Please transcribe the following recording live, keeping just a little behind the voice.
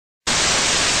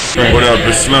What up,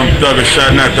 it's Slim Thugger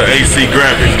shouting out to AC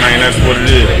Graphics, man, that's what it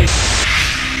is.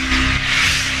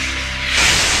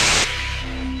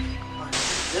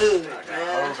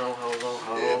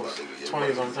 Hold.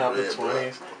 20s on top of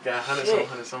 20s. Got hundreds on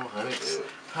hundreds on hundreds.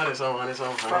 Hundreds on hundreds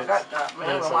on hundreds. I got,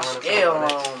 man, with my scale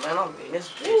on, man. I'm getting this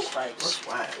bitch like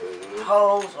swag.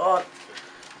 Hoes, all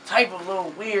type of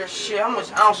little weird shit. How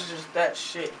much ounces is that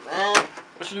shit, man?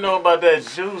 What you know about that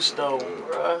juice, though,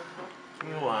 bruh?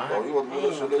 You lying? Oh, you want to do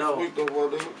that shit next week, though,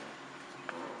 my nigga?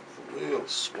 For real.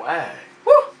 Swag.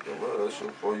 Woo! Yeah, man, that shit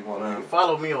before you want to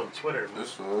follow me on Twitter, man.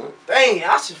 This one. Dang,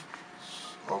 I should.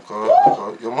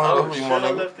 Okay. Your mother, you my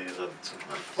nigga.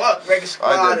 Fuck, regular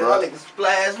squad, and my niggas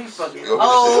splash. We fucking old,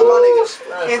 my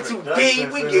niggas into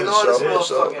deep. We get all this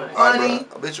motherfucking money.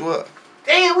 I bet you up.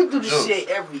 Damn, we do this shit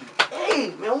every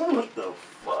day, man. What the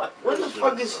fuck? What the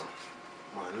fuck is.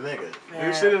 My nigga.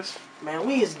 You see this? Man,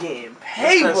 we is getting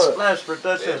paper. Splash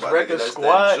Productions record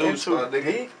squad into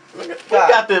deep. We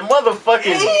got the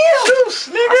motherfucking juice,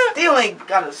 nigga. I still ain't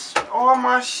got all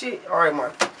my shit. Alright,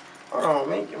 man. Hold on,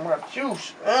 man. Get my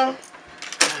juice, man.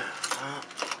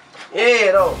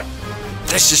 Yeah, though.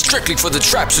 This is strictly for the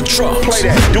Traps and Trunks. Play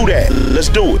that, do that, let's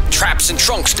do it.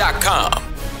 TrapsandTrunks.com.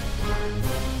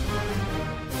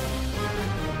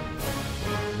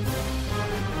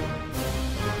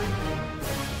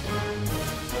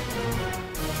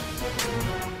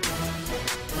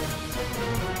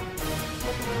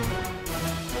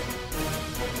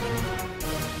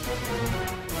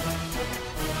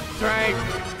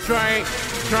 Drink.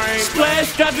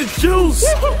 Splash got the juice.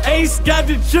 Ace got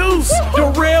the juice.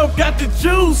 Darrell got the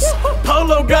juice.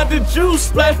 Polo got the juice.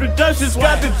 Splash Productions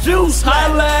got the juice.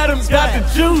 Holla Adams got the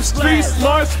juice. Street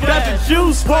Smarts got the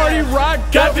juice. Party Rock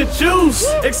got the juice.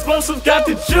 Explosive got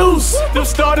the juice. Them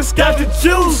Starters got the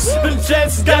juice. Them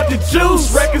Jets got the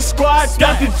juice. Record Squad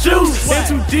got the juice.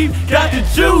 Into Deep got the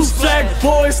juice. Jack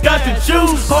Boys got the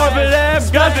juice. Harvard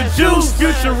Abs got the juice.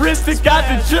 Futuristic got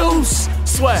the juice.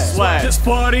 Swag. This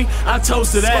party, I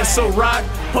toasted that. So rock,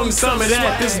 hold me some of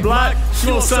that. This block, she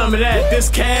want some of that. This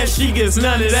cash, she gets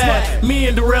none of that. Me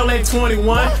and Darrell ain't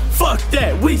 21. Fuck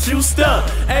that, we juiced up.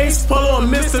 Ace, Polo,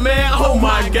 and Mistaman, oh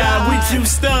my god, we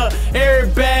juiced up. Every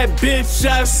bad bitch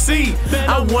I see,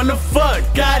 I wanna fuck.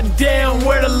 Goddamn,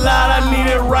 where the lot? I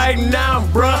need it right now,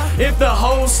 bruh. If the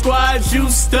whole squad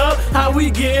juiced up, how we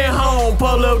getting home?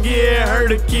 Polo get her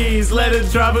the keys, let her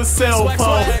drive a cell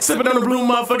phone. Sipping on the blue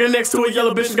motherfucker next to a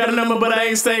yellow bitch, got a number but I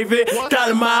ain't save it. Got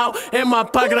him out in my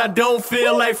pocket, I don't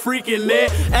feel like freaking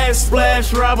it. At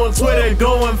Splash Rob on Twitter,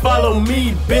 go and follow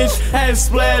me, bitch. At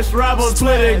Splash Rob on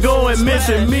Twitter, go and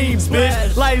mention me,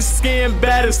 bitch. Light skin,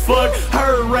 bad as fuck,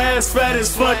 her ass fat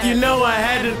as fuck. You know I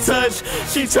had to touch.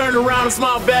 She turned around and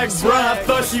smiled back, bruh. I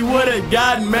thought she would've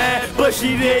got mad, but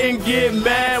she didn't get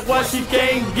mad. Why she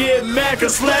can't get mad?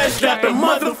 Cause Splash got the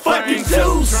motherfucking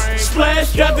juice.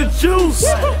 Splash got the juice.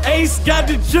 Ace got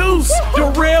the juice.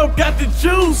 Darrell got the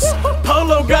juice.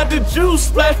 Polo got the juice.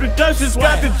 Splash Productions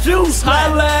got the juice.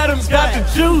 Holla Adams got the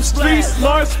juice. Street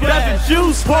Smarts got the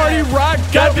juice. Party Rock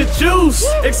got the juice.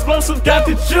 Explosive got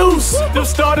the juice. Them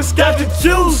Starters got the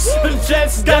juice. Them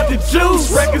Jets got the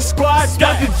juice. Record Squad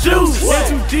got the juice.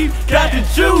 Into Deep got the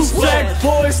juice. Jack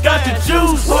Boys got the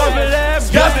juice. Harvard Abs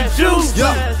got the juice. Yo,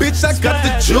 bitch, I got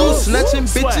the juice. Snatching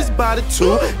bitches by the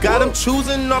two. Got them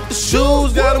choosing off the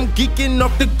shoes. Got them geeking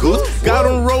off the goose. Got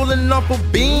them rolling off a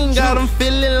bean. Got them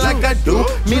feeling like I do.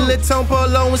 Militon,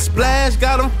 Polo, and Splash.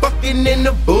 Got them fucking in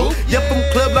the booth. Yep, from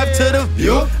club life to the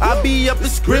view. I be up in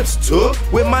scripts too.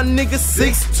 With my niggas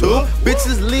 6'2".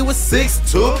 Bitches leave with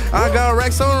 6'2". I got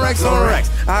racks on racks on racks.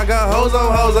 I got hoes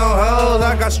on hoes on hoes.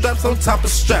 I got straps on top of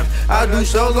straps. I do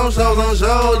shows on shows on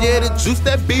shows. Yeah, the juice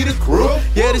that be the crew.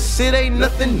 Yeah, this shit ain't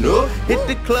nothing new. Hit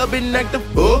the club and act the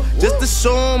fool. Just to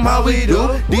show them how we do.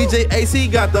 DJ AC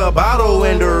got the bottle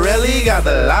and Darrelli got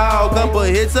the loud. Couple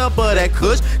hits up of that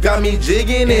kush. Got me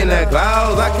jigging in the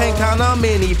clouds. I can't count how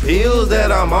many pills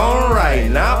that I'm on right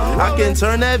now. I can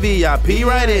turn that VIP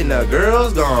right in. The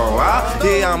girls gone wild.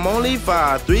 Yeah, I'm only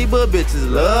 5'3", but bitches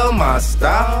love my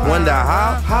style. Wonder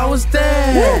how is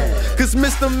that? Cause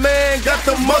Mistaman got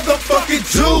the motherfucking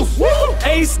juice.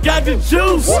 Ace got the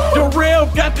juice. Darrell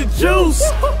got the juice.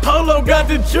 Polo got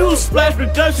the juice. Splash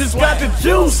Productions got the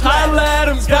juice. Holla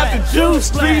Adams got the juice.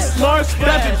 Street Smarts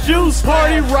got the juice.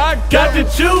 Party Rock got the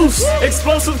juice.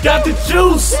 Explosive got the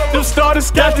juice. Them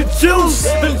Starters got the juice.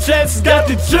 Them Jets got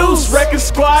the juice. Record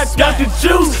Squad got the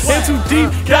juice. Into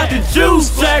Deep got the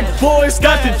juice. Jack Boys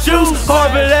got the juice.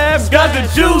 Harvard Abs got the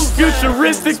juice.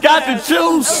 Futuristic got the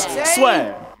juice.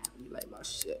 Swag. You like my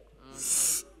shit?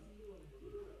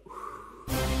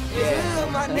 Yeah,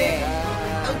 my nigga.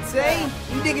 I'm saying.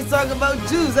 niggas talking about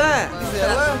juice, huh? He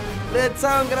said, what? Let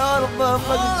Tom get all the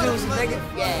motherfucking juice, nigga.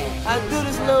 Yeah. I do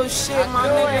this little shit, my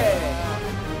nigga.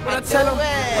 What I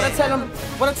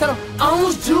tell him,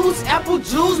 orange juice, apple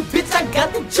juice, bitch, I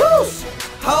got the juice.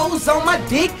 Hoes on my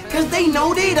dick, cause they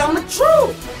know that I'm the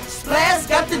truth. Splash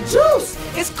got the juice,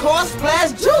 it's called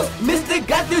Splash Juice. Mr.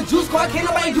 got the juice, why can't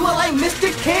nobody do it like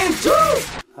Mr. Can Juice?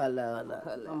 Hold up.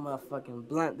 I'm motherfucking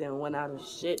blunt, then went out of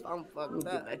shit. I'm fucking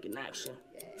get back in action.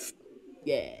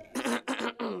 Yeah.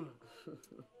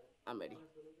 I'm ready.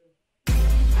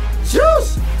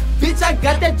 Juice! Bitch, I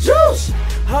got that juice!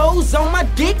 Hoes on my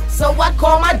dick, so I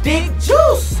call my dick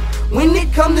juice. When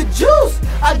it come to juice,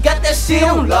 I got that shit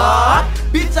on lock.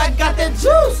 Bitch, I got that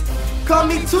juice. Call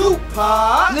me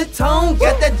Tupac. Lil Tone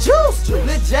got that juice.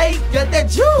 Lil J got that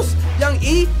juice. Young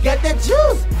E got that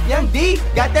juice. Young D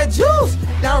got that juice.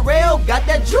 Down Rail got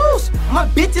that juice. My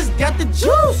bitches got the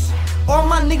juice. Or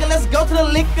my nigga, let's go to the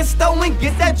liquor store and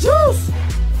get that juice.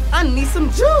 I need some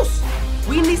juice.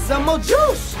 We need some more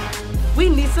juice. We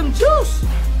need some juice.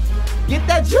 Get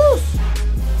that juice.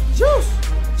 Juice.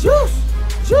 Juice.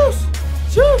 Juice.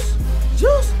 Juice.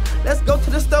 Juice. Let's go to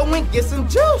the store and get some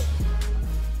juice.